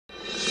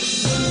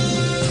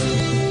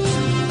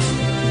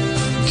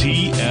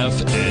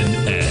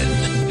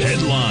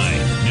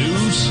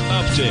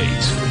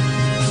Tuesdays.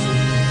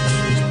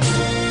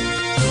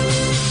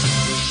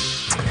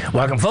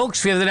 Welcome,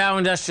 folks. We have the Dow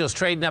Industrials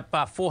trading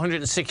up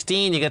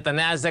 416. You get the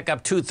Nasdaq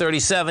up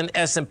 237.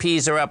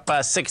 S&Ps are up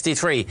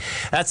 63.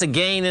 That's a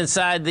gain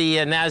inside the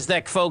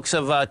Nasdaq, folks,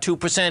 of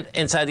 2%.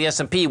 Inside the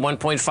S&P,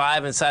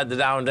 1.5. Inside the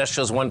Dow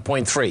Industrials,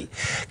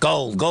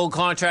 1.3. Gold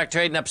contract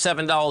trading up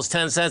 $7.10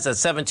 at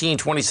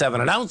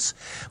 $17.27 an ounce.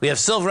 We have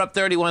silver up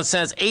 31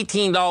 cents,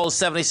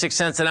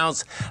 $18.76 an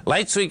ounce.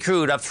 Light sweet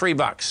crude up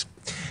 $3.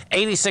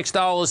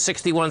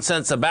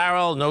 $86.61 a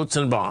barrel. Notes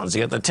and bonds.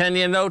 You got the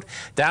 10-year note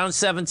down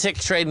 7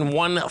 ticks, trading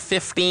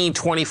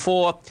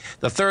 115.24.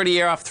 The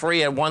 30-year off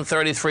 3 at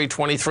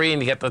 133.23,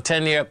 and you get the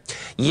 10-year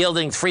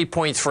yielding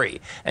 3.3.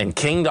 And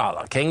King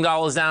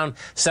dollar's down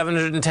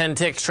 710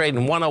 ticks,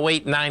 trading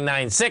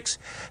 108.996.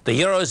 The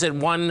euro is at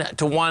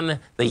 1-to-1.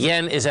 The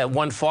yen is at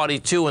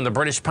 142, and the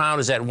British pound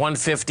is at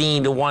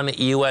 115 to 1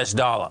 U.S.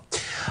 dollar.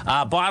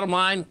 Bottom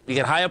line, you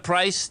get higher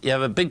price. You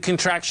have a big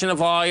contraction of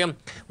volume.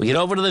 We get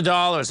over to the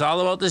dollar. It's all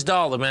about this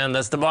dollar, man.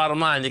 That's the bottom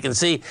line. You can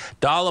see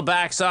dollar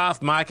backs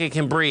off, market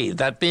can breathe.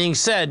 That being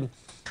said,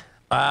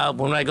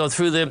 when I go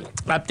through the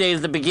update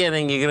at the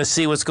beginning, you're going to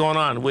see what's going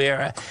on.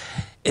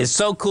 It's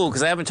so cool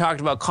because I haven't talked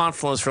about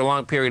confluence for a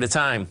long period of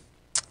time.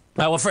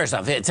 Well, first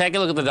off, here, take a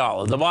look at the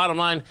dollar. The bottom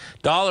line,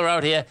 dollar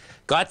out here,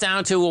 got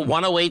down to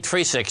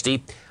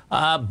 108.360.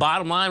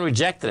 Bottom line,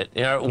 rejected it.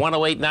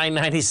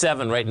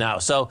 108.997 right now.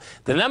 So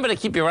the number to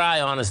keep your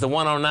eye on is the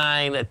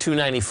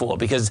 109.294,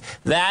 because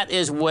that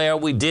is where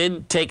we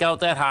did take out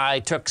that high.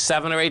 Took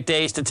 7 or 8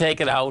 days to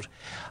take it out,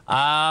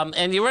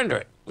 and you're under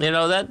it.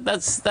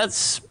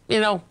 That's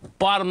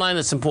bottom line.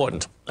 That's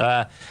important.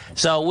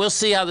 So we'll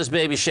see how this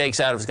baby shakes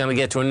out, if it's going to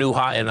get to a new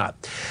high or not.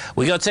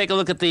 We go take a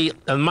look at the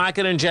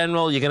market in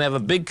general. You're going to have a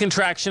big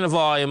contraction of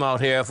volume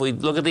out here. If we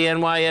look at the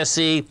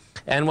NYSE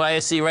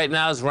right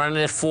now is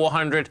running at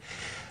 400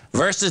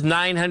 versus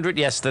 900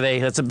 yesterday.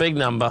 That's a big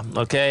number,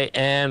 okay?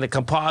 And the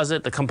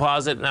composite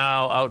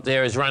now out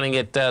there is running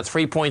at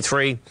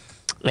 3.3.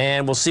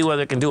 And we'll see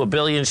whether it can do 1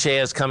 billion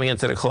shares coming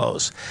into the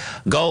close.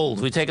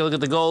 Gold. We take a look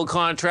at the gold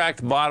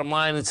contract. Bottom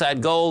line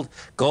inside gold.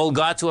 Gold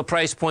got to a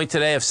price point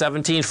today of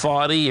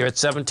 $17.40. You're at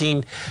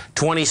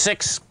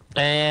 $17.26.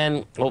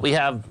 And what we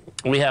have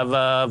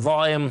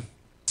volume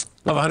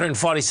of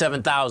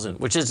 147,000,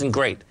 which isn't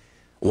great.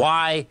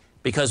 Why?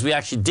 Because we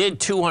actually did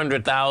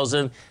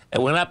 200,000.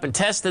 It went up and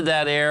tested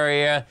that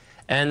area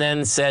and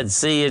then said,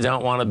 see, you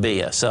don't want to be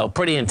you. So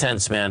pretty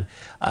intense, man.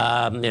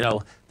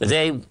 The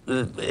day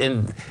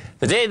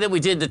that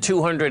we did the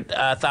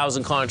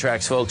 200,000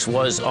 contracts, folks,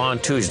 was on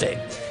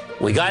Tuesday.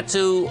 We got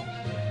to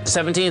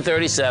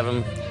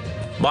 1737.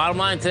 Bottom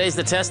line, today's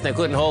the test, and they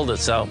couldn't hold it.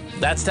 So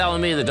that's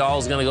telling me the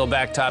dollar's going to go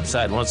back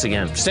topside once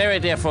again. Stay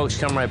right there, folks.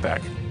 Come right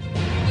back.